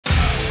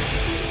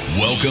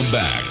Welcome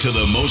back to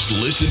the most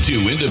listened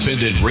to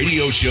independent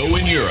radio show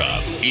in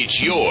Europe. It's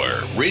your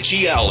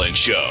Richie Allen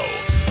Show.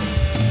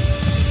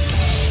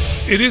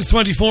 It is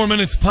 24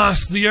 minutes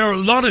past the hour. A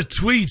lot of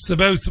tweets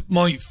about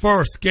my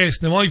first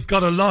guest. Now, I've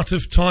got a lot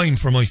of time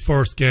for my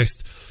first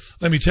guest.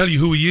 Let me tell you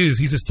who he is.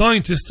 He's a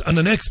scientist and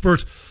an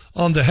expert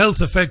on the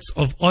health effects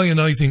of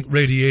ionising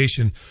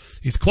radiation.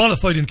 He's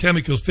qualified in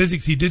chemical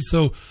physics. He did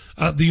so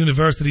at the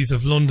universities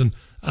of London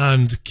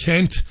and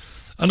Kent.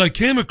 And I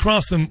came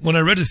across him when I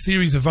read a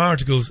series of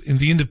articles in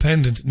The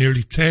Independent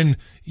nearly 10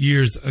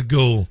 years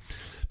ago,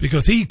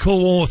 because he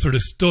co-authored a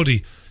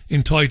study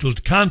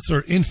entitled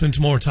Cancer, Infant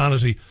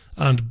Mortality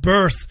and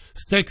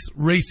Birth-Sex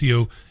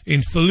Ratio in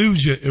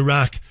Fallujah,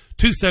 Iraq,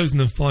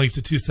 2005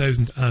 to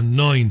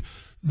 2009.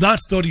 That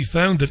study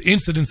found that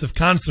incidence of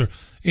cancer,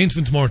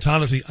 infant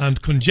mortality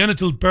and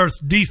congenital birth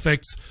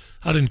defects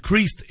had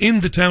increased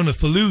in the town of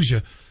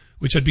Fallujah,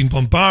 which had been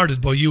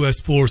bombarded by US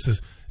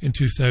forces in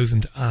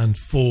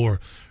 2004.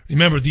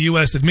 Remember, the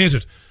US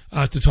admitted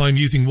at the time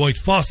using white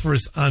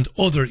phosphorus and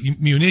other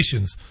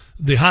munitions.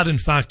 They had in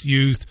fact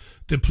used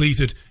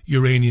depleted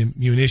uranium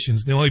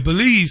munitions. Now, I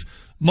believe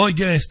my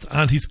guest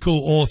and his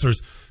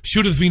co-authors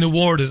should have been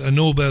awarded a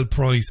Nobel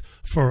Prize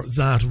for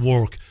that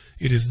work.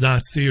 It is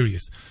that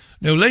serious.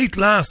 Now, late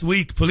last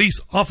week, police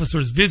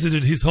officers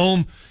visited his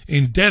home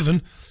in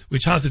Devon,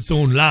 which has its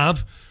own lab.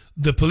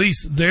 The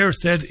police there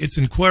said its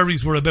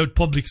inquiries were about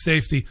public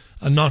safety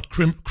and not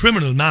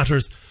criminal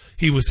matters.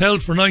 He was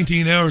held for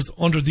 19 hours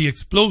under the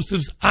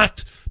Explosives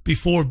Act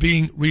before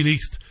being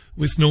released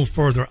with no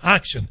further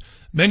action.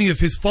 Many of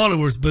his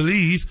followers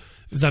believe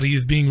that he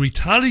is being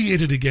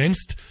retaliated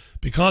against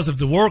because of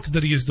the work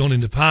that he has done in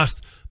the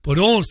past, but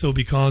also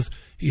because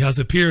he has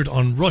appeared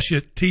on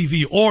Russia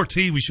TV, RT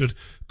we should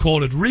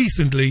call it,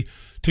 recently,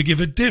 to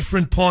give a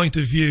different point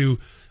of view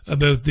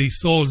about the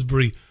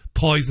Salisbury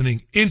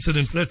poisoning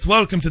incidents. Let's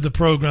welcome to the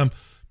programme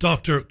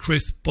Dr.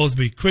 Chris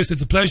Busby. Chris,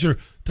 it's a pleasure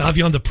to have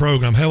you on the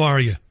programme. How are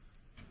you?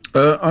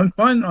 I'm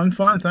fine,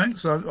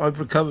 thanks. I've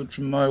recovered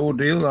from my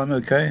ordeal. I'm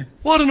okay.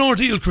 What an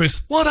ordeal,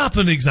 Chris. What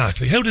happened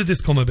exactly? How did this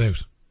come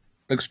about?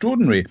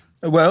 Extraordinary.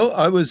 Well,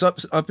 I was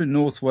up in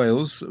North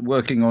Wales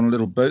working on a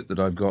little boat that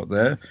I've got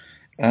there,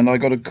 and I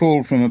got a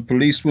call from a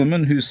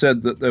policewoman who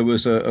said that there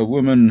was a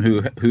woman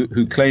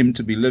who claimed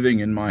to be living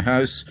in my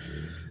house,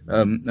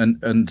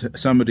 and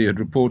somebody had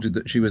reported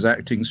that she was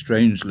acting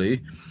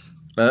strangely,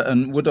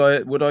 and would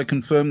I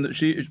confirm that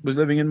she was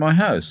living in my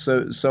house?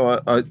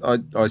 So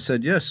I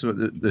said yes.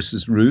 This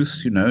is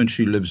Ruth, and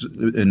she lives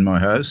in my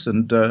house,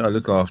 and I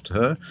look after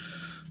her.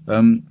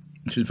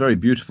 She's a very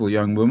beautiful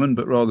young woman,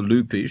 but rather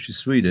loopy. She's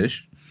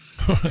Swedish.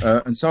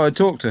 And so I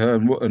talked to her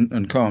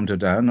and calmed her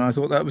down, and I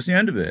thought that was the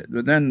end of it.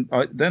 But then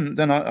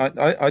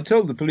I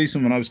told the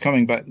policeman when I was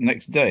coming back the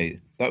next day.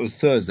 That was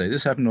Thursday.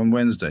 This happened on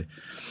Wednesday.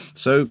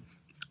 So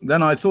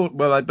then I thought,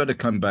 well, I'd better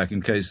come back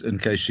in case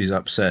she's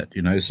upset,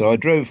 So I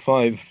drove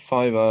five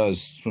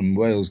hours from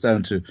Wales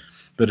down to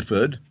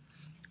Bideford,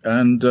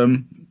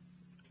 and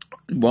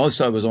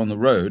whilst I was on the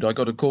road, I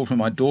got a call from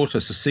my daughter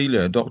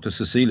Cecilia, Dr.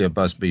 Cecilia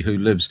Busby, who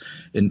lives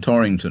in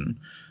Torrington.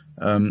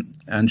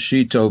 And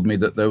she told me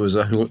that there was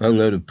a whole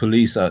load of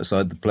police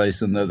outside the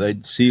place and that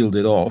they'd sealed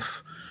it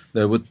off.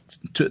 There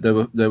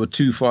were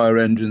two fire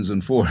engines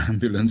and 4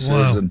 ambulances.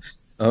 Wow. And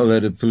a whole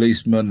load of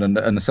policemen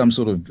and some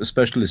sort of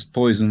specialist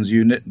poisons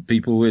unit,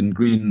 people in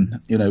green,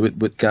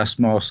 with gas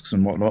masks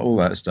and whatnot, all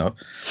that stuff.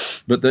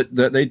 But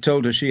that they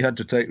told her she had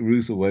to take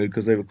Ruth away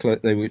because they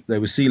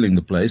were sealing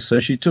the place. So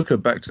she took her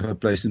back to her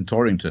place in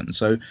Torrington.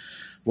 So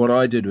what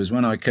I did was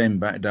when I came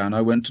back down,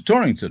 I went to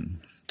Torrington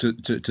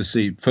to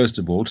see, first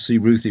of all, to see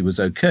Ruthie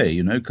was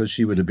okay, because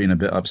she would have been a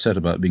bit upset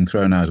about being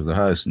thrown out of the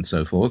house and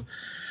so forth.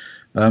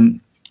 And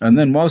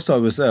then whilst I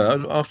was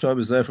there, after I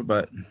was there for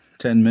about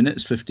 10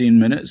 minutes, 15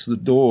 minutes, the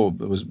door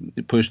was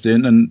pushed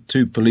in and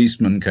 2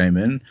 policemen came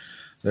in.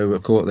 They were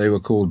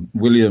called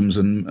Williams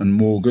and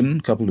Morgan,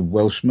 a couple of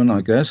Welshmen,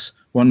 I guess.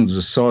 One was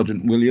a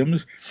Sergeant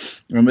Williams.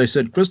 And they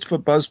said, Christopher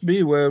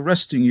Busby, we're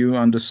arresting you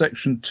under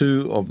Section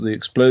 2 of the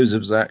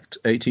Explosives Act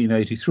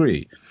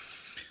 1883.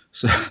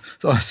 So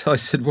I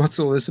said, what's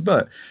all this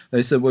about?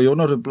 They said, well, you're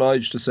not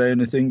obliged to say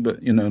anything, but,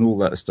 and all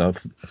that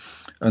stuff.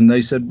 And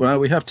they said, well,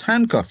 we have to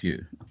handcuff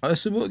you. I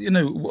said, well,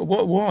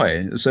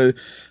 why? So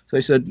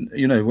they said,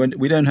 when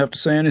we don't have to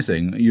say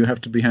anything, you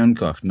have to be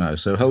handcuffed now.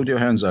 So hold your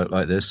hands out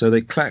like this. So they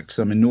clacked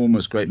some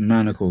enormous great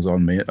manacles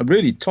on me,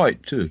 really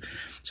tight too.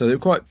 So they were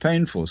quite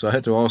painful. So I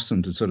had to ask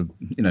them to sort of,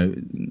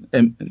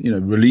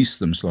 release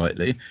them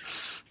slightly.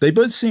 They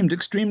both seemed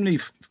extremely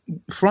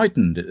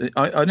frightened.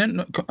 I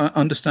don't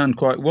understand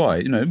quite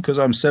why, because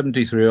I'm a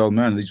 73-year-old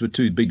man. These were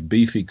 2 big,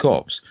 beefy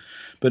cops.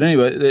 But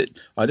anyway,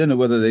 I don't know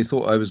whether they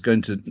thought I was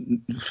going to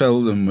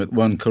fell them with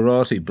one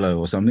karate blow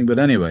or something. But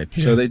anyway,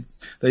 yeah. So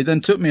they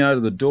then took me out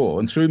of the door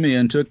and threw me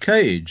into a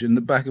cage in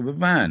the back of a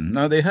van.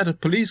 Now, they had a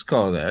police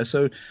car there,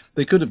 so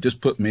they could have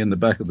just put me in the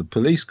back of the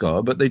police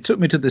car. But they took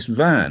me to this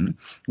van,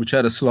 which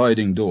had a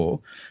sliding door,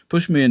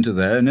 pushed me into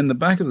there. And in the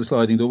back of the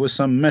sliding door was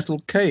some metal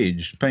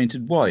cage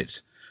painted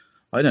white.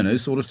 I don't know,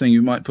 sort of thing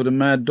you might put a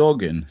mad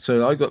dog in.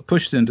 So I got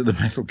pushed into the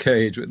metal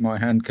cage with my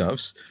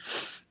handcuffs,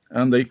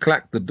 and they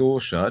clacked the door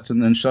shut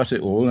and then shut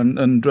it all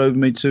and drove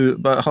me to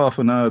about half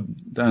an hour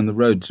down the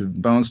road to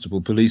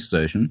Barnstaple police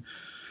station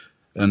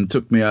and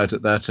took me out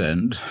at that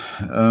end,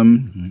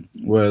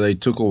 where they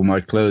took all my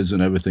clothes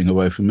and everything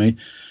away from me.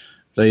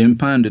 They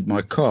impounded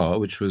my car,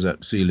 which was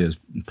at Celia's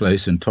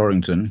place in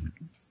Torrington,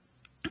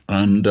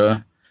 and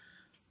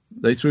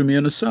they threw me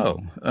in a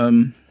cell.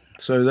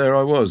 So there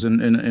I was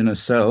in a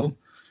cell,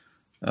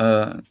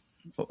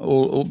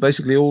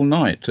 basically all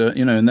night,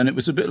 and then it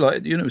was a bit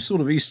like,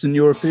 sort of Eastern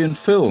European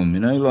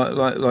film,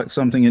 like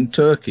something in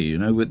Turkey,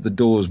 with the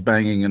doors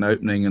banging and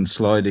opening and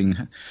sliding,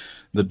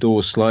 the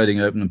doors sliding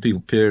open and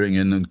people peering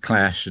in and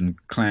clash and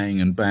clang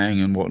and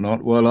bang and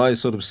whatnot, while I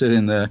sort of sit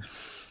in there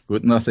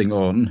with nothing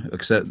on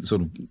except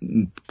sort of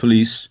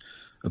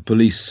a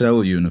police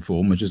cell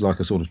uniform, which is like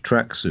a sort of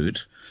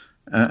tracksuit,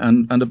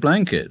 and a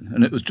blanket,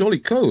 and it was jolly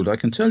cold, I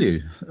can tell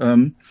you.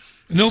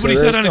 Nobody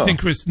said anything,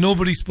 Chris.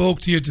 Nobody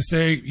spoke to you to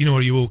say,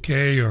 are you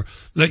okay, or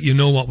let you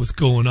know what was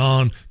going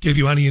on, gave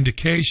you any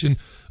indication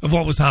of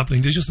what was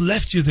happening. They just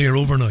left you there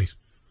overnight.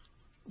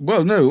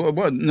 Well, no,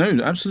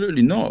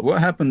 absolutely not. What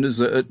happened is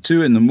that at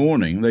 2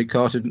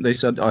 a.m, they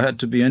said I had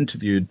to be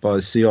interviewed by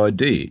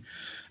CID.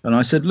 And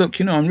I said, look,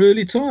 I'm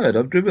really tired.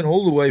 I've driven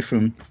all the way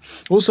from.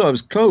 Also, I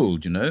was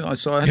cold,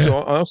 So I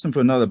asked them for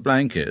another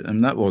blanket,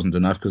 and that wasn't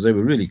enough because they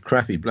were really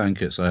crappy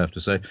blankets, I have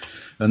to say.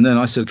 And then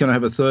I said, can I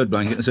have a third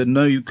blanket? And they said,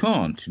 no, you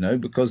can't,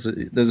 because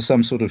there's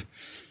some sort of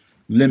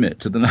limit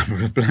to the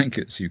number of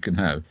blankets you can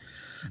have.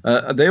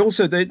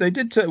 They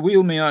did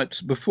wheel me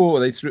out before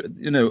they threw.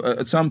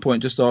 At some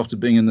point, just after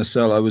being in the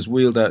cell, I was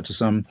wheeled out to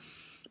some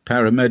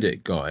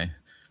paramedic guy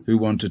who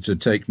wanted to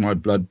take my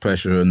blood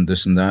pressure and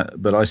this and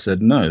that, but I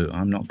said, no,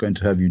 I'm not going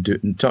to have you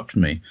touch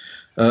me.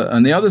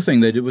 And the other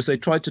thing they did was they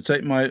tried to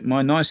take my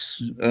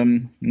nice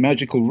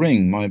magical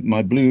ring,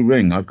 my blue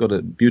ring. I've got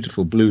a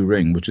beautiful blue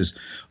ring, which is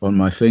on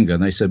my finger,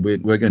 and they said,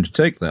 we're going to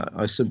take that.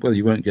 I said, well,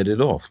 you won't get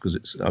it off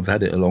because I've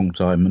had it a long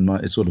time and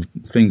my sort of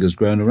finger's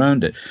grown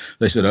around it.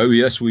 They said, oh,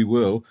 yes, we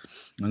will.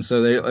 And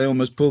so they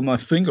almost pulled my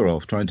finger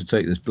off trying to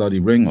take this bloody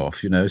ring off,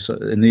 So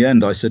in the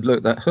end, I said,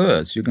 look, that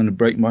hurts. You're going to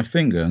break my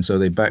finger. And so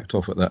they backed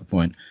off at that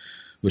point,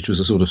 which was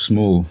a sort of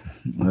small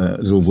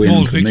little win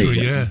small for victory,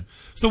 me. Yeah.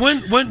 So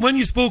when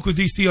you spoke with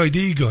these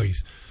CID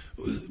guys...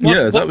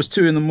 that was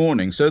 2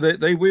 a.m. So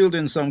they wheeled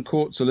in some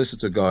court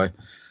solicitor guy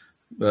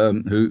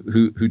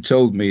who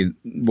told me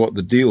what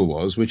the deal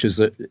was, which is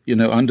that,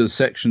 under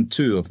Section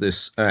 2 of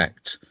this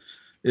Act,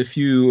 if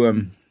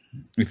you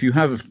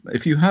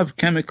have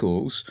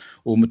chemicals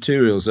or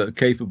materials that are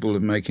capable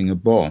of making a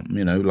bomb,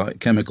 like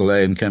chemical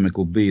A and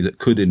chemical B that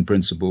could in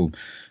principle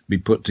be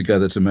put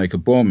together to make a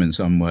bomb in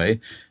some way,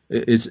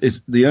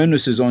 the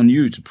onus is on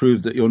you to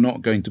prove that you're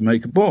not going to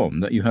make a bomb,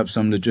 that you have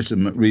some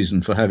legitimate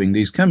reason for having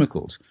these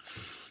chemicals.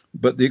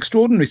 But the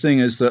extraordinary thing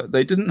is that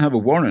they didn't have a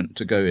warrant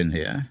to go in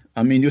here.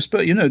 I mean, they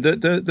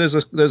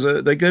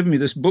gave me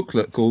this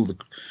booklet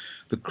called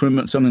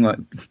something like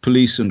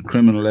Police and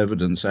Criminal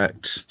Evidence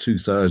Act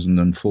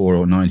 2004 or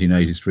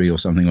 1983 or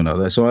something or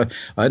another. So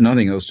I had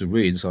nothing else to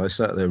read, so I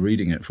sat there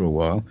reading it for a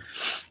while.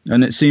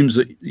 And it seems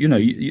that,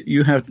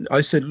 you have,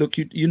 I said, look,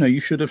 you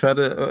should have had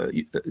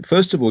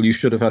first of all, you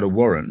should have had a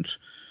warrant.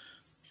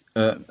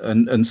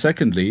 And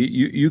secondly,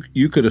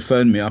 you could have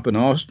phoned me up and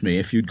asked me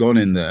if you'd gone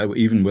in there,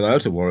 even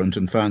without a warrant,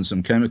 and found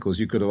some chemicals.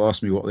 You could have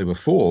asked me what they were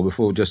for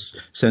before just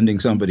sending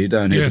somebody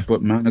down here to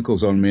put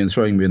manacles on me and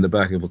throwing me in the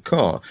back of a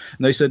car.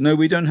 And they said, no,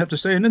 we don't have to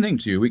say anything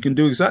to you. We can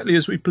do exactly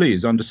as we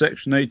please under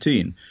Section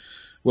 18.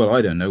 Well,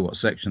 I don't know what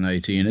Section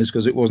 18 is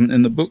because it wasn't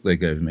in the book they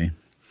gave me.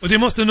 But they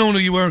must have known who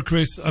you were,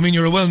 Chris. I mean,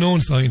 you're a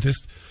well-known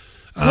scientist.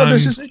 Well,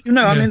 this is it,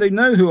 I mean, they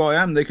know who I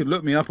am. They could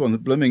look me up on the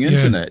blooming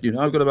internet.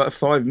 I've got about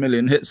 5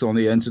 million hits on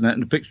the internet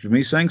and a picture of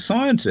me saying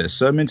scientist.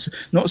 So, I mean, it's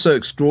not so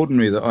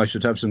extraordinary that I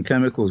should have some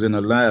chemicals in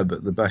a lab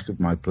at the back of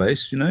my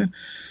place,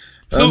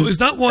 So is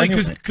that why,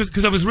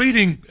 because I was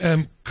reading,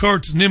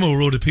 Kurt Nimmo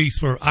wrote a piece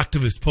for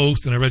Activist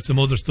Post, and I read some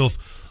other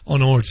stuff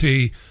on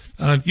RT,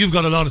 and you've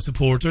got a lot of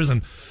supporters,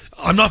 and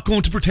I'm not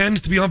going to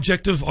pretend to be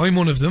objective, I'm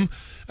one of them,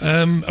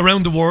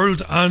 around the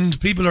world, and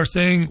people are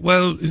saying,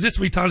 well, is this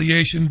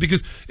retaliation?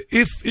 Because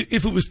if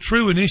it was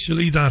true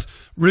initially that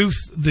Ruth,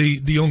 the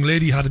young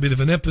lady, had a bit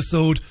of an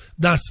episode,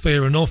 that's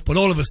fair enough, but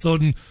all of a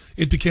sudden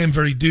it became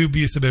very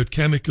dubious about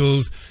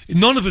chemicals.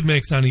 None of it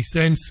makes any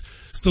sense.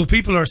 So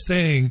people are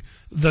saying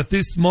that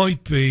this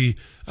might be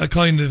a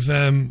kind of,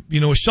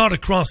 a shot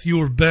across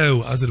your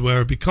bow, as it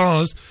were,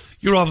 because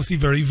you're obviously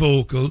very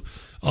vocal,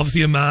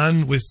 obviously a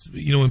man with,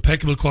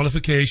 impeccable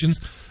qualifications,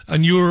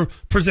 and you're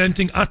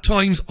presenting at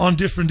times on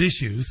different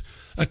issues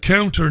a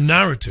counter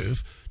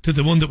narrative to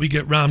the one that we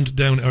get rammed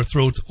down our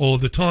throats all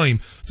the time.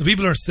 So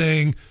people are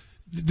saying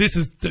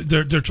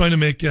they're trying to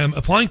make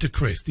a point to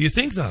Chris. Do you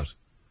think that?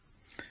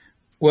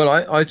 Well,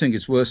 I think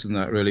it's worse than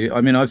that, really.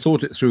 I mean, I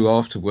thought it through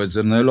afterwards,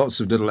 and there are lots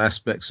of little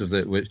aspects of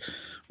it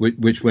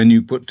which when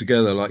you put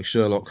together like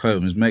Sherlock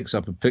Holmes, makes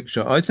up a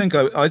picture. I think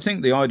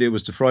the idea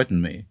was to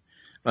frighten me.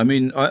 I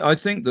mean, I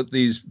think that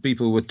these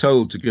people were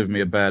told to give me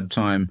a bad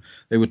time.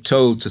 They were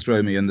told to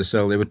throw me in the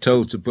cell. They were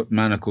told to put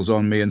manacles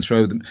on me and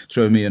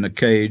throw me in a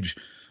cage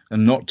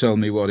and not tell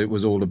me what it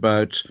was all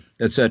about,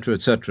 etc.,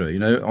 etc.,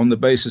 on the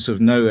basis of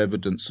no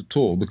evidence at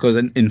all. Because,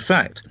 in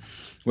fact,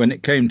 when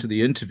it came to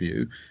the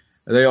interview,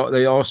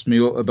 they asked me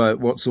about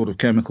what sort of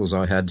chemicals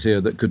I had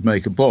here that could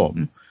make a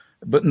bomb.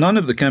 But none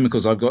of the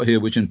chemicals I've got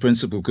here, which in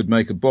principle could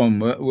make a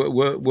bomb,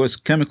 were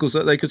chemicals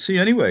that they could see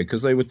anyway,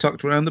 because they were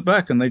tucked around the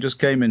back, and they just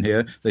came in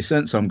here. They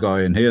sent some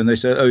guy in here, and they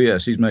said, "Oh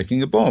yes, he's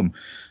making a bomb."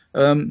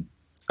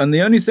 And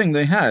the only thing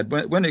they had,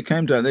 when it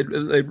came down,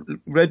 they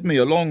read me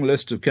a long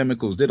list of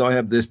chemicals. Did I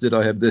have this? Did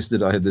I have this?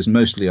 Did I have this?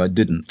 Mostly I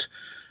didn't.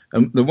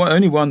 The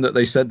only one that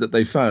they said that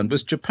they found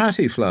was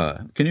chapati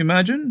flour. Can you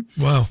imagine?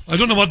 Wow. I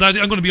don't know what that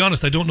is. I'm going to be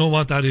honest. I don't know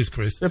what that is,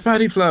 Chris.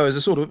 Chapati flour is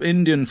a sort of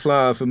Indian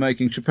flour for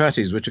making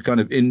chapatis, which are kind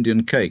of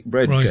Indian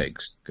bread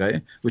cakes, okay,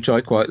 which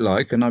I quite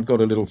like. And I've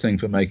got a little thing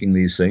for making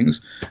these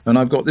things. And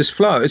I've got this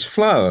flour. It's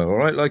flour, all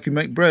right, like you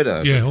make bread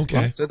out of. Yeah, okay.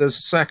 Right? So there's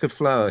a sack of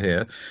flour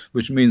here,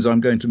 which means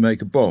I'm going to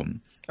make a bomb.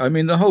 I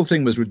mean, the whole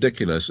thing was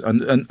ridiculous.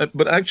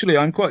 But actually,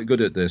 I'm quite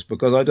good at this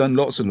because I've done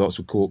lots and lots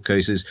of court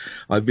cases.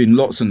 I've been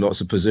lots and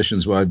lots of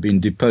positions where I've been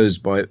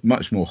deposed by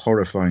much more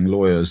horrifying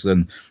lawyers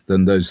than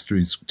those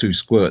two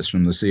squirts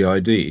from the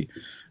CID.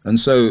 And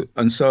so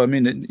I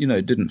mean,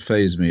 it didn't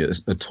faze me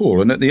at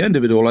all. And at the end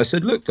of it all, I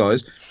said, look,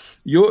 guys,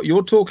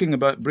 you're talking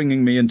about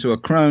bringing me into a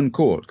Crown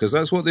Court, because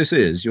that's what this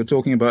is. You're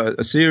talking about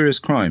a serious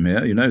crime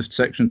here,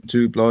 Section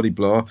 2,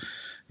 blah-de-blah.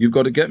 You've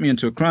got to get me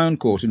into a Crown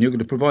Court, and you're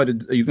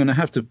going to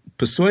have to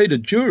persuade a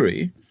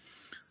jury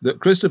that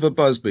Christopher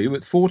Busby,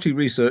 with 40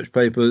 research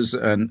papers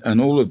and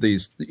all of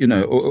these,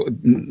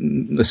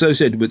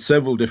 associated with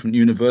several different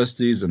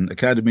universities and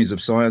academies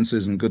of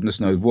sciences and goodness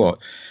knows what,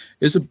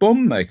 is a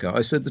bomb maker.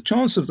 I said the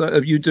chance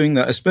of you doing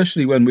that,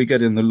 especially when we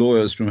get in the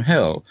lawyers from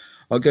hell,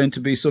 are going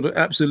to be sort of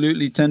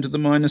absolutely 10 to the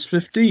minus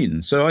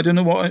 15. So I don't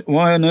know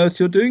why on earth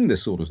you're doing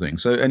this sort of thing.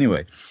 So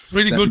anyway.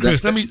 Really good,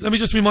 Chris. Let me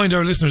just remind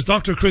our listeners,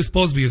 Dr. Chris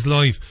Busby is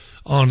live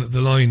on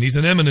the line. He's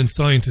an eminent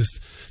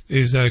scientist.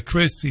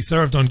 Chris, he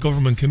served on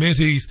government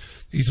committees.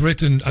 He's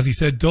written, as he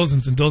said,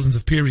 dozens and dozens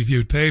of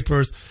peer-reviewed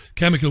papers,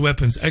 chemical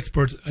weapons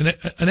expert,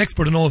 an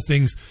expert in all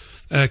things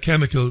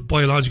chemical,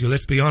 biological,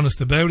 let's be honest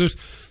about it.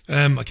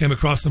 I came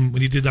across him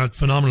when he did that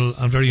phenomenal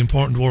and very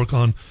important work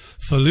on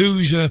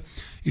Fallujah.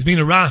 He's been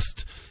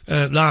harassed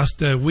last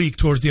week,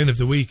 towards the end of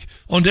the week,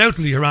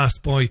 undoubtedly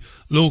harassed by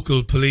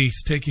local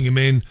police, taking him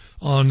in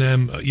on,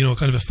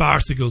 kind of a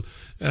farcical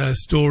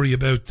story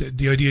about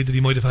the idea that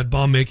he might have had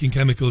bomb-making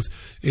chemicals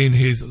in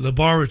his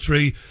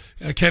laboratory,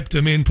 kept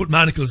him in, put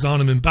manacles on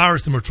him,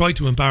 embarrassed him, or tried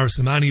to embarrass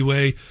him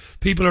anyway.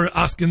 People are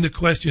asking the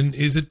question,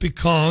 is it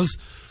because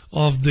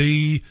of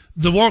the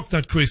work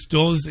that Chris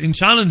does in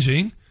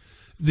challenging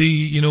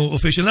the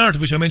official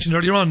narrative, which I mentioned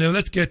earlier on? Now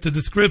let's get to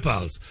the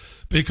Skripals,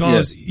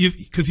 because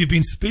you've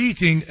been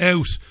speaking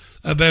out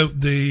about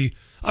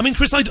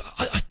Chris, I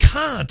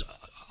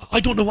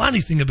don't know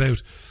anything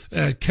about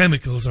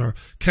chemicals or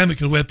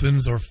chemical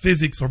weapons or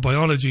physics or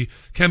biology,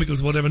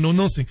 chemicals, whatever, no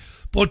nothing.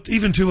 But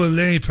even to a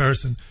lay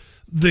person,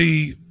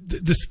 the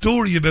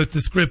story about the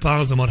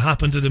Skripals and what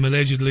happened to them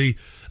allegedly,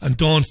 and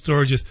Dawn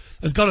Sturgis,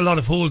 has got a lot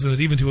of holes in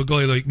it, even to a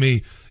guy like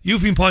me.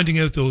 You've been pointing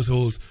out those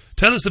holes.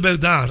 Tell us about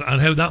that and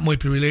how that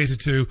might be related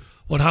to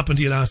what happened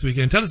to you last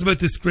weekend. Tell us about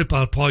this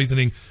Skripal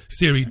poisoning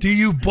theory. Do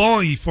you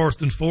buy,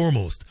 first and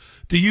foremost,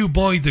 do you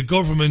buy the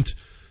government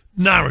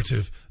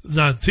narrative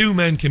that two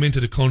men came into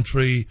the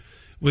country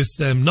with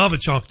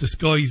Novichok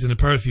disguised in a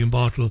perfume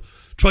bottle,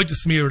 tried to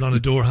smear it on a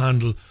door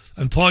handle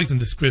and poisoned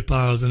the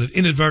Skripals, and it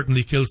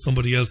inadvertently killed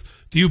somebody else?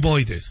 Do you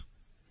buy this?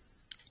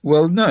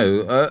 Well,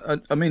 no.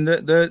 I mean,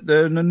 there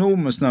are an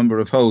enormous number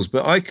of holes,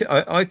 but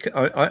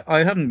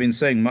I haven't been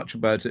saying much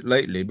about it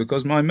lately,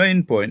 because my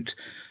main point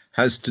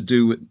has to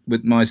do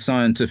with my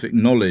scientific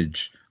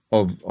knowledge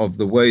of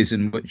the ways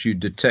in which you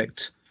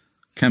detect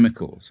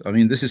chemicals. I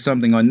mean, this is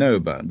something I know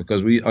about,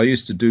 because I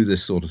used to do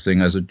this sort of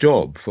thing as a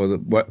job for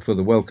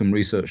the Wellcome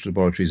Research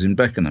Laboratories in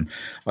Beckenham.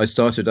 I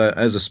started out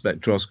as a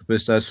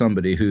spectroscopist, as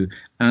somebody who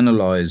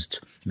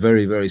analysed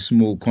very, very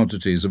small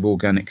quantities of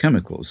organic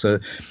chemicals.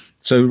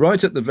 So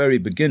right at the very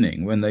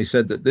beginning, when they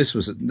said that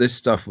this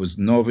stuff was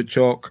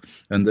Novichok,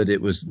 and that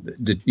it was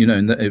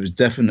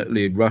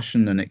definitely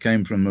Russian and it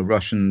came from a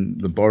Russian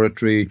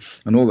laboratory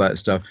and all that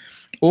stuff,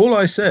 all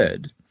I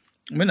said,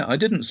 I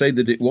didn't say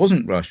that it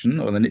wasn't Russian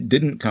or that it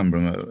didn't come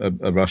from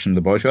a Russian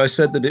laboratory. I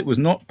said that it was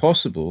not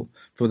possible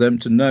for them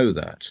to know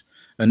that.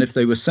 And if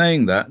they were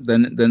saying that,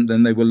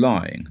 then they were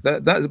lying.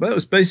 That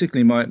was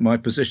basically my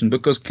position,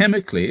 because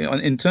chemically,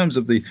 in terms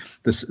of the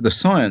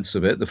science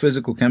of it, the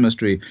physical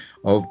chemistry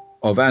of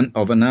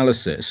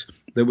analysis,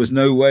 there was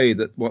no way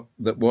that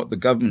what the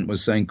government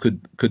was saying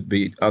could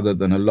be other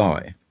than a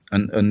lie.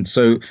 And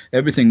so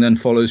everything then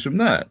follows from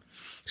that.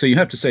 So you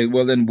have to say,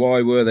 well, then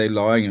why were they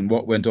lying and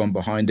what went on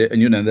behind it?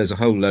 And, there's a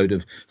whole load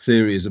of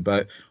theories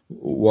about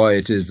why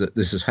it is that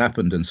this has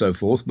happened and so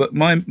forth. But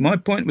my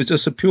point was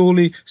just a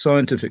purely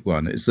scientific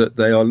one. It's that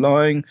they are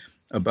lying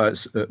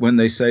about when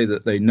they say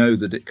that they know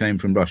that it came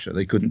from Russia.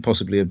 They couldn't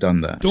possibly have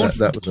done that.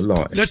 That was a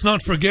lie. Let's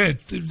not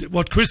forget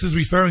what Chris is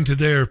referring to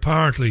there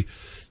partly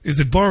is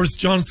that Boris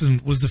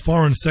Johnson was the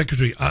Foreign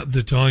Secretary at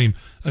the time,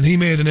 and he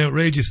made an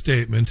outrageous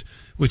statement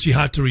which he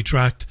had to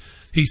retract.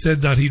 He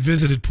said that he'd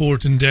visited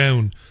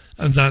Portendown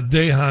and that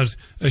they had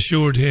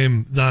assured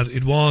him that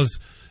it was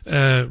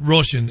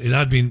Russian. It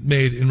had been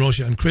made in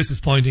Russia, and Chris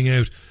is pointing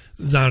out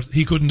that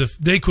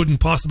they couldn't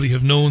possibly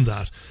have known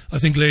that. I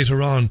think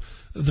later on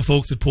the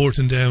folks at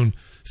Portendown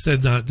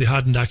said that they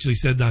hadn't actually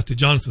said that to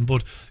Johnson,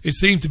 but it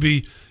seemed to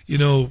be,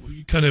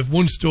 kind of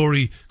one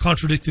story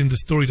contradicting the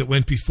story that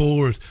went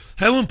before it.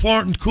 How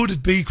important could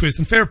it be, Chris,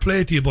 and fair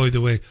play to you, by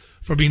the way,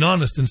 for being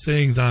honest and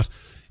saying that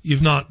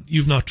you've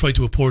not tried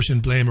to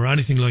apportion blame or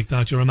anything like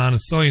that. You're a man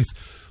of science.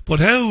 But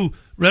how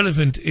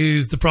relevant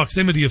is the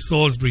proximity of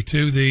Salisbury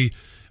to the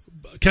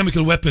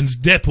chemical weapons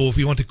depot, if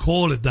you want to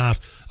call it that,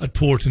 at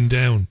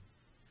Portendown?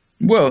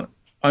 Well,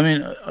 I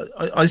mean,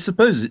 I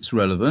suppose it's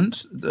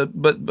relevant,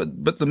 but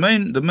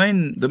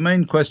the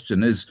main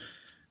question is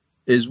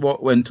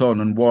what went on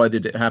and why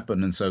did it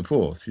happen and so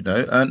forth,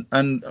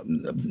 and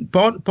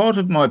part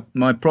of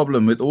my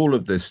problem with all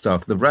of this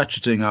stuff, the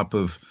ratcheting up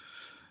of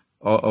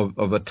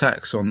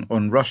attacks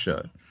on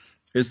Russia,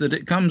 is that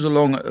it comes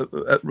along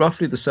at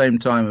roughly the same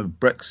time of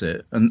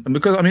Brexit, and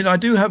because I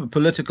do have a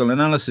political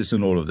analysis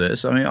in all of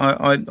this. I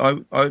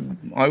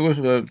was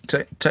a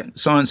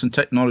science and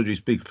technology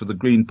speaker for the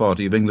Green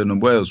Party of England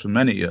and Wales for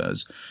many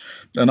years,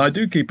 and I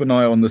do keep an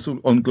eye on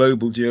on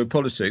global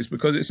geopolitics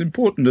because it's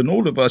important, and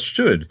all of us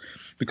should,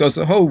 because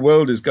the whole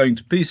world is going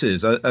to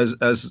pieces as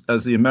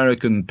the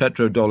American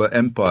petrodollar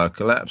empire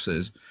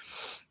collapses.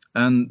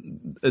 And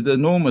an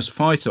enormous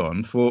fight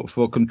on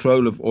for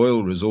control of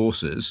oil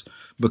resources,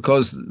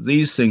 because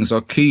these things are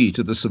key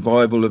to the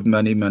survival of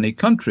many, many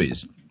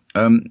countries.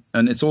 And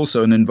it's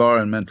also an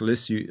environmental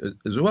issue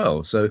as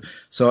well. So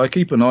I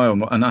keep an eye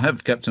on, and I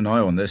have kept an eye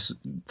on this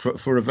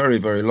for a very,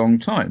 very long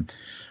time.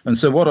 And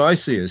so what I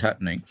see is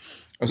happening,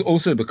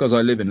 also because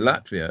I live in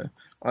Latvia,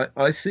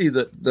 I see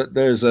that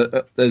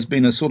there's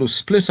been a sort of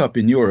split up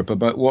in Europe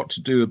about what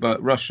to do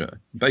about Russia.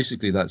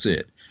 Basically, that's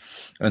it.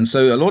 And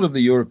so a lot of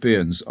the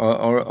Europeans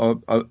are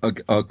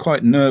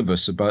quite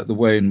nervous about the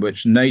way in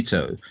which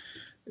NATO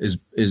is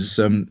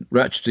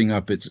ratcheting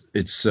up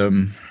its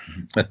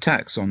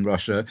attacks on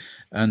Russia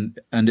and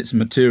its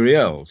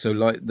materiel. So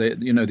like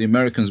the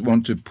Americans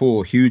want to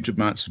pour huge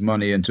amounts of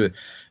money into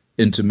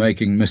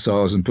making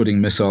missiles and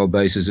putting missile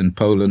bases in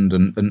Poland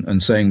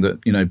and saying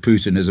that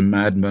Putin is a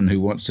madman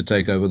who wants to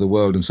take over the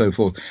world and so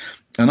forth.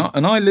 And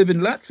I live in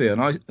Latvia,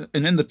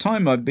 and in the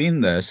time I've been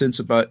there since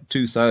about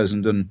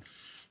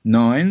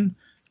 2009,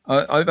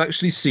 I've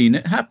actually seen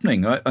it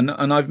happening. And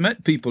I've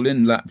met people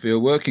in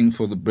Latvia working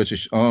for the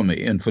British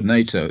Army and for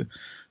NATO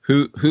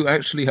who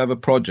actually have a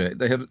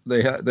project.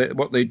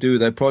 What they do,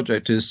 their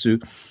project is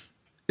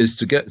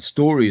to get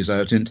stories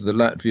out into the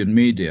Latvian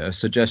media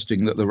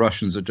suggesting that the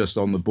Russians are just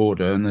on the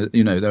border and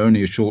they're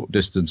only a short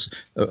distance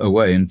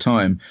away in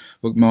time,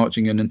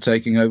 marching in and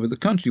taking over the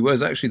country.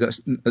 Whereas actually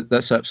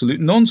that's absolute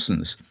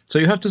nonsense. So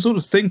you have to sort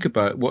of think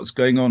about what's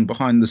going on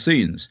behind the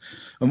scenes.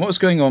 And what's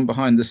going on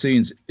behind the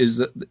scenes is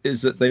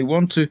that they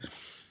want to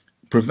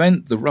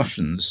prevent the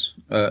Russians,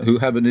 who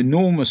have an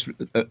enormous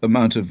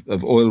amount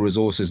of oil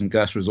resources and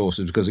gas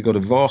resources, because they've got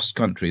a vast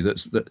country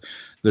that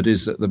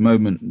is at the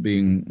moment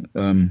being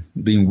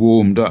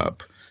warmed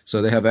up. So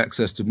they have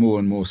access to more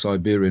and more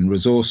Siberian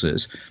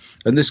resources,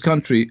 and this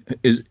country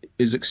has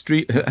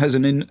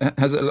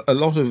a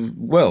lot of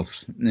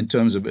wealth in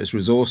terms of its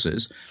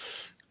resources.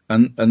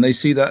 And they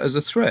see that as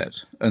a threat,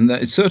 and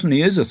that it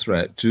certainly is a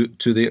threat to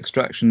the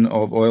extraction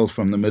of oil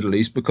from the Middle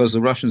East, because the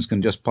Russians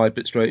can just pipe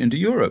it straight into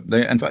Europe.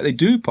 In fact, they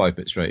do pipe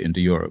it straight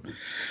into Europe.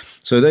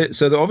 So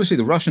obviously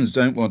the Russians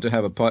don't want to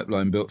have a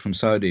pipeline built from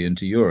Saudi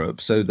into Europe.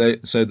 So they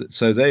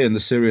and the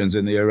Syrians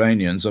and the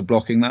Iranians are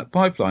blocking that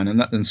pipeline,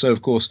 and so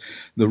of course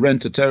the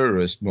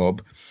rent-a-terrorist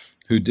mob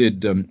who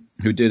did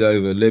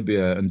over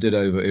Libya and did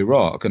over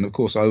Iraq. And of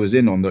course, I was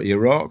in on the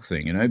Iraq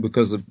thing,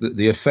 because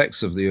the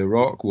effects of the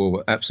Iraq war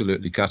were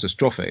absolutely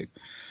catastrophic.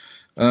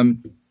 I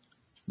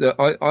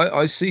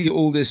see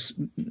all this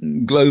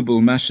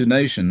global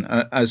machination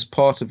as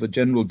part of a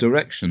general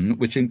direction,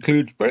 which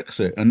includes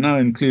Brexit and now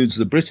includes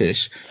the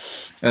British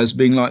as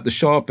being like the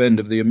sharp end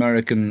of the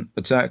American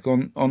attack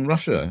on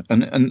Russia.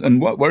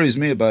 And what worries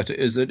me about it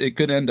is that it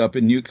could end up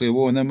in nuclear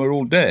war and then we're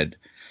all dead.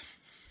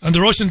 And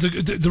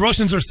the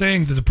Russians are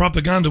saying that the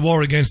propaganda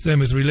war against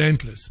them is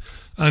relentless.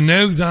 And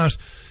now that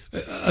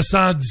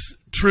Assad's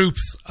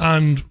troops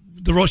and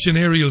the Russian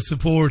aerial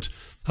support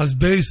has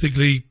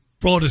basically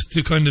brought us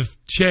to kind of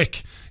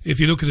check, if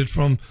you look at it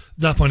from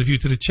that point of view,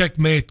 to the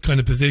checkmate kind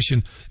of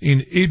position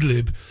in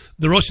Idlib.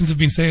 The Russians have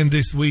been saying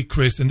this week,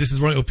 Chris, and this is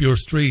right up your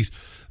street,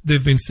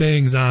 they've been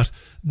saying that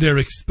they're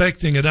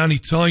expecting at any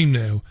time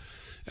now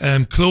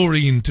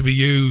chlorine to be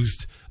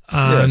used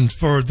and yes,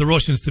 for the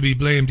Russians to be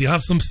blamed. Do you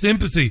have some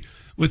sympathy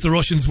with the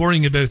Russians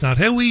worrying about that?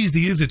 How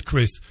easy is it,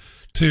 Chris,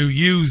 to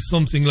use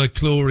something like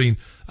chlorine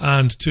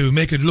and to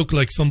make it look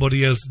like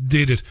somebody else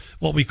did it,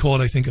 what we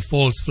call, I think, a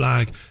false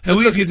flag. How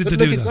easy is it to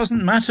do that? It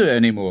doesn't matter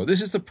anymore.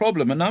 This is the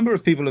problem. A number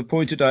of people have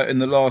pointed out in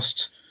the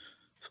last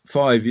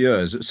 5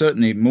 years,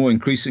 certainly more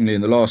increasingly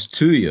in the last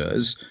 2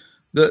 years,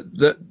 that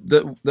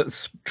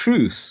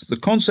truth, the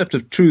concept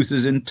of truth,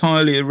 is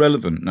entirely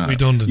irrelevant now.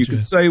 Redundant. You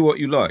can say what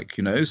you like,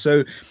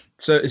 So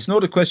it's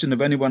not a question of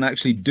anyone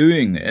actually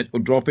doing it or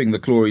dropping the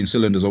chlorine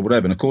cylinders or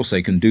whatever. And of course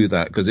they can do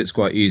that because it's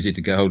quite easy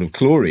to get hold of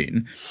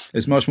chlorine.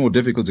 It's much more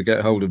difficult to get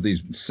hold of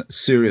these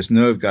serious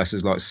nerve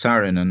gases like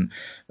sarin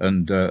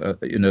and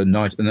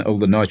all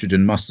the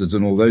nitrogen mustards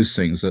and all those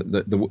things,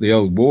 the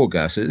old war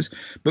gases.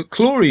 But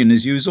chlorine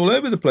is used all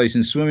over the place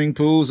in swimming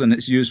pools, and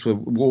it's used for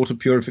water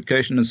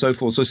purification and so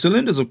forth. So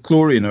cylinders of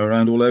chlorine are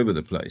around all over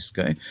the place.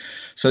 Okay,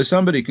 so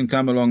somebody can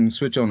come along,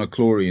 switch on a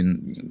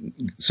chlorine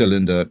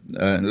cylinder,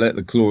 and let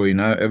the chlorine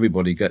out.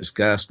 Everybody gets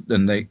gassed,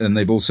 and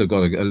they've also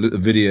got a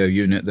video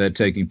unit there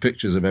taking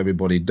pictures of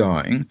everybody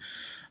dying,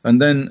 and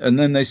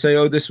then they say,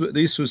 oh, this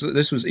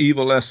was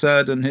evil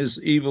Assad and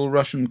his evil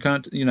Russian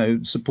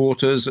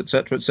supporters,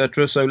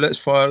 etc. So let's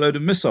fire a load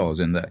of missiles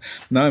in there.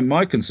 Now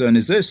my concern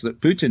is this: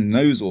 that Putin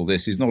knows all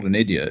this. He's not an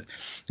idiot,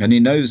 and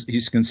he knows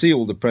he can see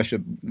all the pressure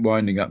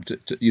winding up to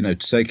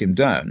take him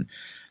down.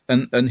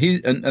 And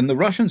the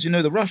Russians,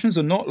 the Russians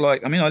are not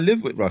like. I mean, I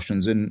live with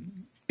Russians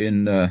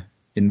in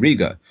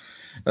Riga.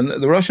 And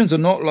the Russians are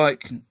not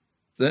like,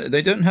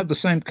 they don't have the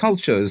same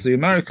culture as the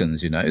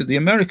Americans, The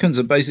Americans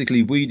are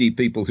basically weedy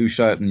people who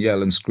shout and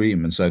yell and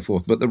scream and so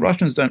forth. But the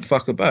Russians don't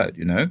fuck about,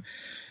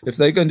 If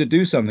they're going to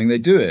do something, they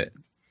do it.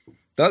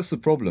 That's the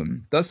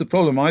problem. That's the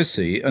problem I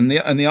see. And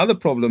the other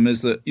problem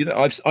is that,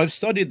 I've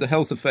studied the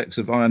health effects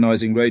of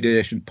ionizing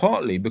radiation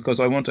partly because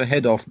I want to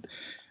head off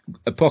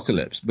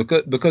apocalypse.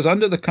 Because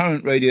under the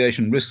current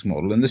radiation risk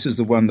model, and this is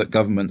the one that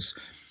governments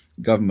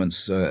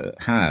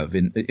have,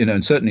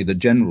 and certainly the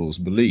generals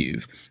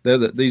believe,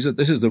 that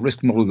this is the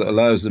risk model that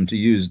allows them to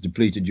use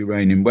depleted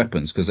uranium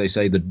weapons, because they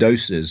say the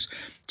doses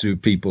to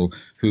people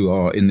who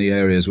are in the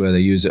areas where they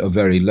use it are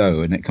very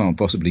low and it can't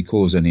possibly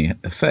cause any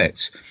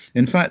effects.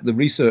 In fact, the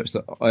research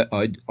that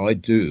I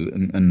do,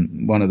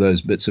 and one of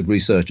those bits of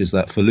research is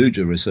that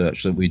Fallujah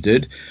research that we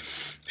did,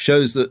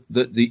 shows that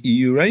the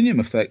uranium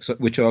effects,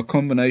 which are a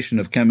combination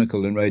of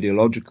chemical and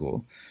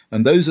radiological,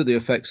 and those are the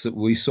effects that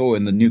we saw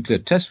in the nuclear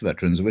test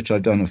veterans, of which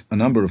I've done a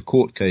number of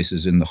court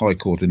cases in the High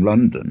Court in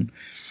London.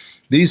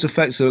 These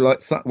effects are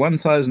like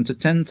 1,000 to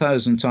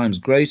 10,000 times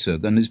greater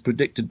than is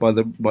predicted by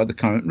the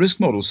current risk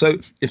model. So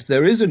if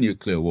there is a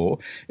nuclear war,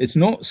 it's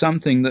not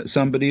something that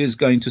somebody is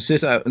going to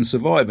sit out and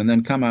survive and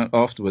then come out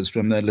afterwards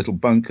from their little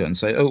bunker and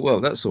say, oh, well,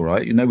 that's all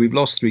right. We've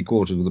lost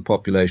 3/4 of the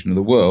population of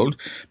the world,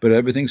 but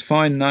everything's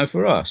fine now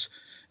for us.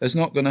 It's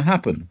not going to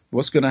happen.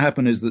 What's going to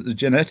happen is that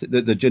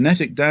the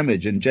genetic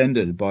damage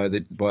engendered by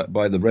the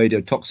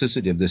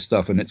radiotoxicity of this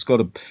stuff, and it's got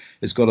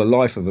a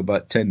life of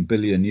about 10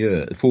 billion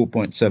years,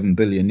 4.7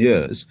 billion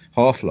years,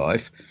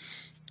 half-life,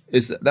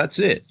 that's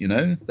it.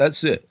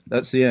 That's it.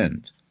 That's the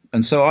end.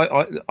 And so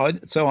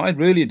I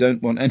really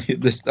don't want any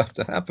of this stuff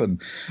to happen,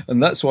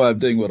 and that's why I'm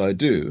doing what I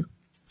do.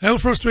 How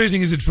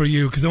frustrating is it for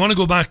you? Because I want to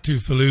go back to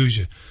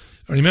Fallujah.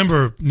 I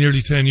remember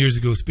nearly 10 years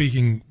ago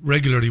speaking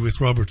regularly with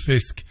Robert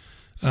Fisk.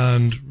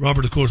 And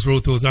Robert, of course,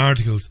 wrote those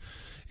articles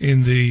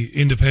in the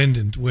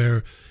Independent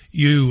where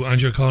you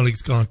and your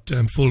colleagues got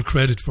full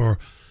credit for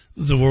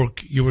the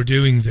work you were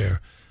doing there.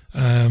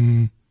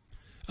 And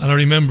I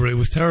remember it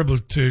was terrible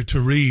to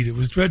read. It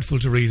was dreadful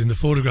to read, and the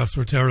photographs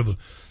were terrible. It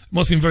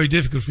must have been very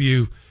difficult for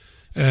you,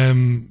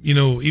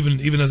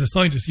 even as a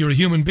scientist. You're a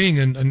human being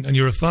and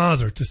you're a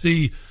father, to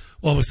see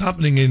what was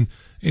happening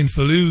in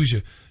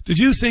Fallujah. Did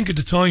you think at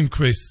the time,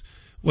 Chris,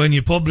 when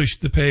you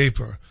published the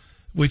paper,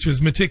 which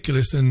was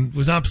meticulous and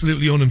was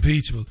absolutely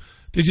unimpeachable,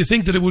 did you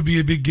think that it would be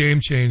a big game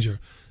changer?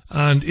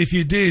 And if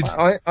you did,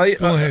 go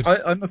ahead.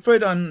 I'm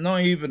afraid I'm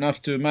naive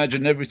enough to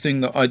imagine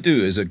everything that I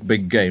do is a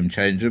big game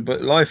changer,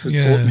 but life has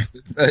taught me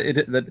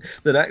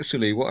that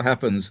actually what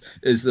happens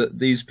is that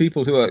these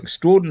people who are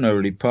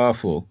extraordinarily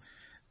powerful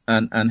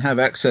and have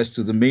access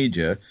to the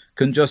media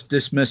can just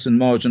dismiss and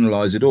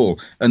marginalize it all.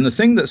 And the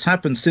thing that's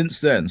happened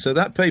since then, so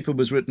that paper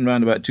was written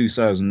around about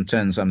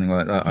 2010, something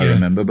like that, I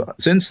remember.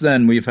 But since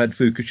then, we've had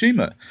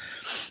Fukushima.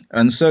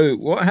 And so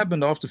what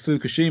happened after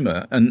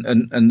Fukushima,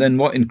 and then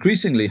what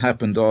increasingly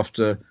happened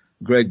after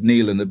Greg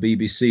Neal and the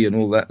BBC and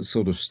all that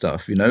sort of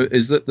stuff,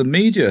 is that the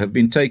media have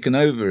been taken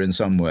over in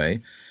some way.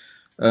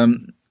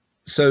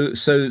 So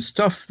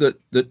stuff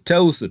that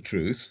tells the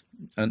truth,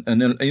 and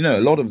a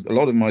lot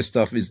of my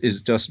stuff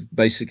is just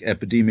basic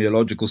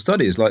epidemiological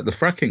studies, like the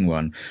fracking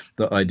one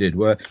that I did,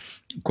 where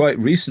quite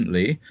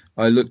recently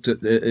I looked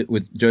at it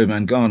with Joe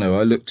Mangano.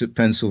 I looked at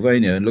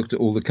Pennsylvania and looked at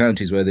all the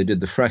counties where they did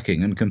the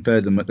fracking and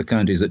compared them at the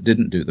counties that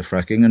didn't do the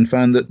fracking and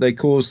found that they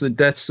caused the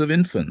deaths of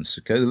infants,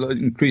 okay, the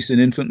increase in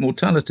infant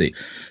mortality.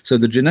 So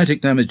the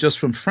genetic damage just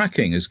from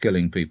fracking is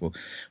killing people.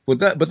 But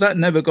that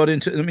never got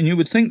into, I mean, you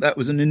would think that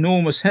was an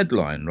enormous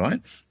headline,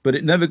 right? But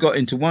it never got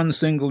into one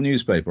single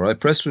newspaper. I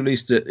press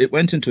released it. It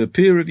went into a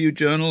peer-reviewed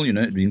journal. You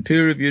know, it'd been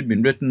peer-reviewed,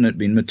 been written, it'd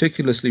been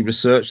meticulously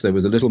researched. There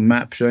was a little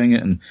map showing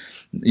it and,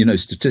 you know,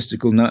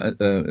 statistical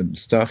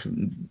stuff,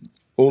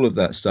 all of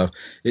that stuff.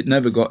 It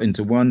never got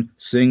into one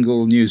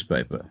single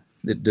newspaper.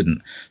 It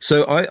didn't.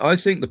 So I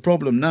think the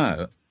problem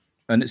now,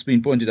 and it's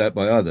been pointed out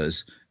by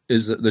others,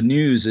 is that the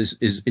news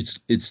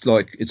it's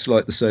like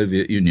the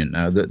Soviet Union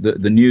now.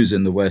 The news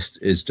in the West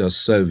is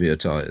just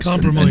Sovietized,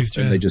 compromised,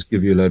 and they just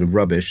give you a load of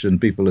rubbish, and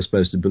people are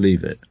supposed to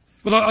believe it.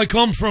 Well, I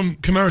come from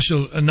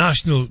commercial and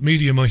national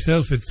media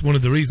myself. It's one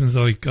of the reasons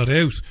I got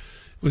out,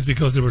 was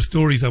because there were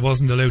stories I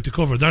wasn't allowed to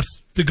cover.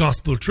 That's the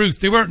gospel truth.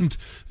 They weren't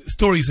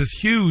stories as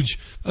huge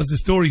as the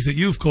stories that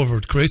you've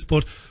covered, Chris,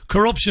 but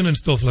corruption and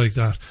stuff like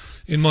that.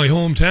 In my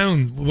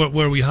hometown,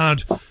 where we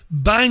had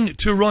bang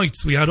to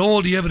rights, we had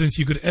all the evidence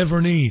you could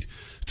ever need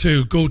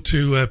to go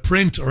to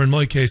print, or in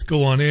my case,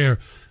 go on air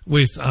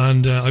with,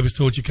 and I was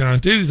told you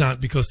can't do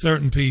that because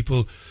certain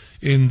people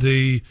in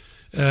the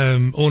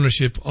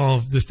ownership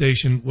of the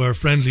station were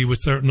friendly with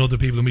certain other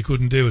people and we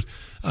couldn't do it.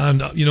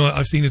 And, you know,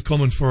 I've seen it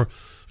coming for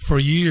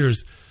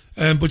years.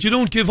 But you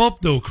don't give up,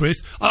 though,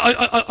 Chris.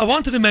 I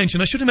wanted to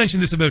mention, I should have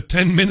mentioned this about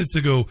 10 minutes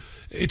ago.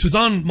 It was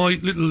on my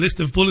little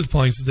list of bullet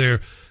points there.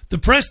 The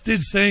press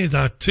did say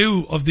that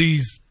 2 of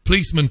these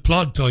policeman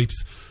plod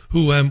types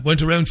who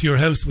went around to your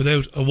house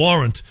without a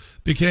warrant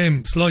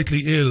became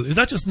slightly ill. Is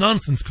that just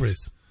nonsense, Chris?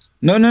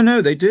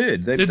 No, they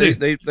did. They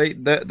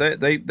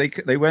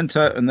went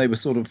out and they were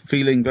sort of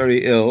feeling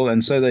very ill,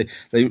 and so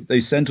they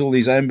sent all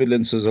these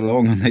ambulances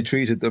along and they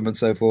treated them and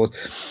so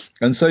forth.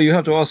 And so you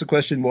have to ask the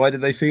question, why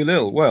did they feel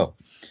ill? Well,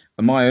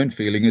 my own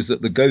feeling is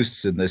that the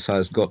ghosts in this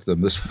house got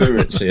them, the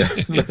spirits here.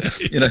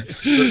 You know,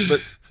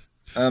 but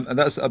and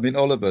that's, I mean,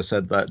 Oliver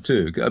said that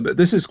too. But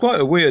this is quite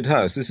a weird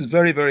house. This is a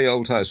very, very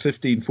old house,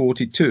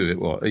 1542. It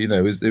was, you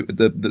know,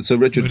 the Sir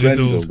Richard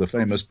Grenville, the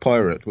famous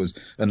pirate, was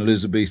an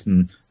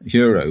Elizabethan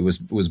hero, was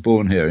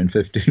born here in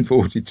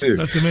 1542.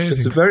 That's amazing.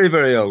 It's a very,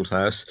 very old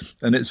house,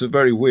 and it's a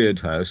very weird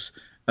house.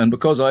 And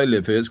because I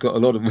live here, it's got a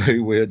lot of very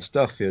weird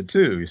stuff here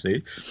too, you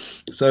see.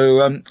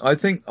 So I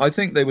think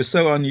they were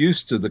so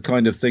unused to the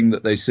kind of thing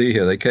that they see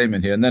here. They came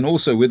in here, and then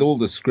also with all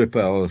the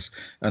Skripals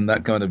and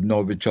that kind of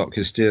Novichok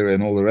hysteria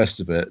and all the rest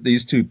of it,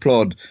 these 2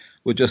 plod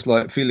were just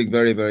like feeling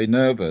very, very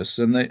nervous,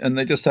 and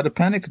they just had a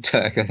panic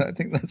attack. And I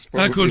think that's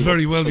probably that could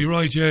very well be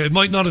right. Yeah, it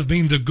might not have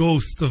been the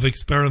ghosts of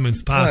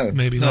experiments past.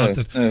 No.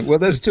 Well,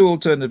 there's 2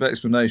 alternative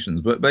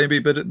explanations, but maybe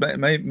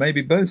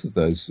both of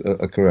those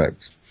are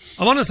correct.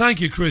 I want to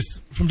thank you, Chris,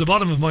 from the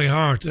bottom of my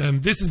heart.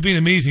 This has been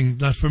a meeting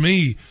that for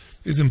me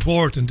is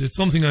important. It's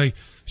something I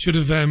should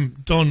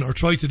have done or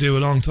tried to do a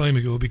long time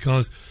ago,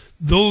 because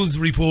those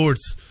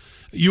reports,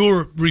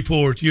 your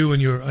report, you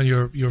and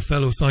your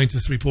fellow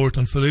scientists' report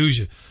on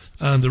Fallujah,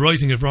 and the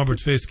writing of Robert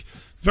Fisk,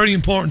 very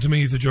important to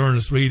me as a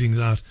journalist reading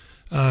that.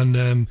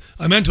 And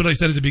I meant what I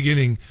said at the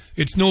beginning.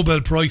 It's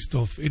Nobel Prize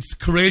stuff. It's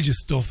courageous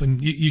stuff,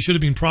 and you should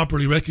have been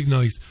properly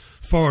recognised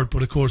for it.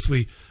 But of course,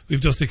 we've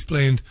just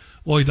explained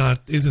why that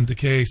isn't the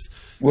case.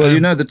 Well, you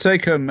know, the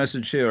take-home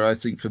message here, I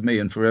think, for me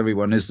and for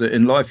everyone, is that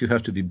in life you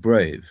have to be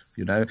brave,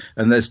 you know,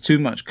 and there's too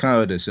much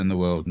cowardice in the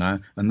world now,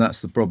 and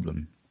that's the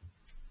problem.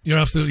 You're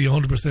absolutely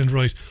 100%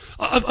 right.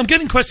 I'm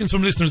getting questions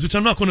from listeners, which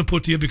I'm not going to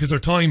put to you because our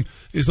time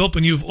is up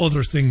and you have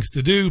other things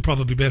to do,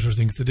 probably better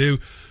things to do.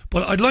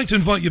 But I'd like to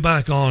invite you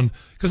back on,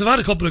 because I've had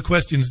a couple of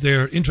questions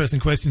there, interesting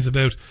questions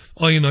about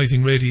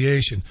ionising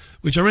radiation,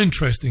 which are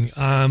interesting,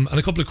 and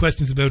a couple of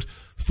questions about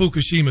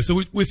Fukushima.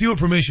 So with your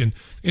permission,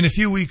 in a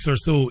few weeks or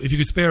so, if you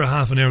could spare a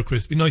half an hour,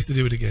 Chris, it'd be nice to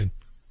do it again.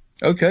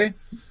 Okay,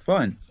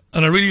 fine.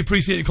 And I really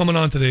appreciate you coming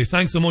on today.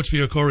 Thanks so much for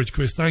your courage,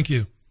 Chris. Thank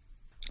you.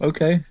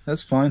 Okay,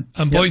 that's fine.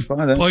 And bye for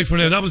now.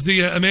 That was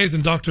the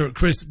amazing Dr.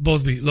 Chris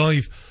Busby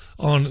live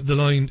on the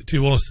line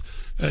to us.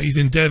 He's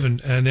in Devon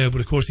now, but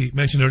of course he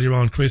mentioned earlier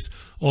on, Chris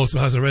also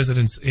has a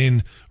residence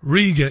in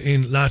Riga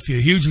in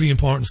Latvia. Hugely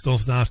important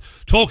stuff that.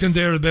 Talking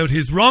there about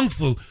his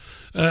wrongful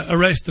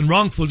arrest and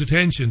wrongful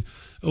detention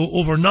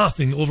over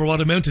nothing, over what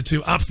amounted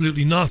to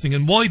absolutely nothing,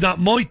 and why that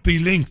might be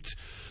linked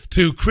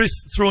to Chris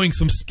throwing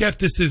some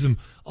scepticism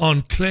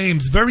on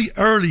claims, very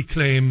early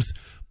claims,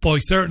 by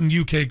certain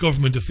UK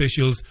government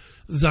officials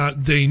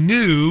that they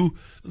knew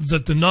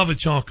that the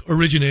Novichok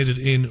originated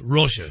in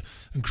Russia.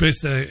 And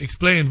Chris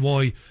explained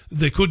why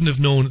they couldn't have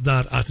known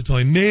that at the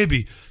time.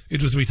 Maybe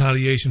it was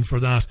retaliation for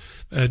that.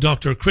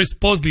 Dr. Chris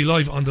Busby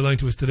live on the line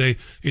to us today.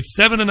 It's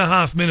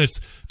 7.5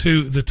 minutes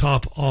to the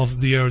top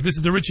of the hour. This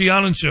is the Richie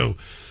Allen Show,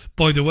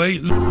 by the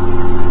way.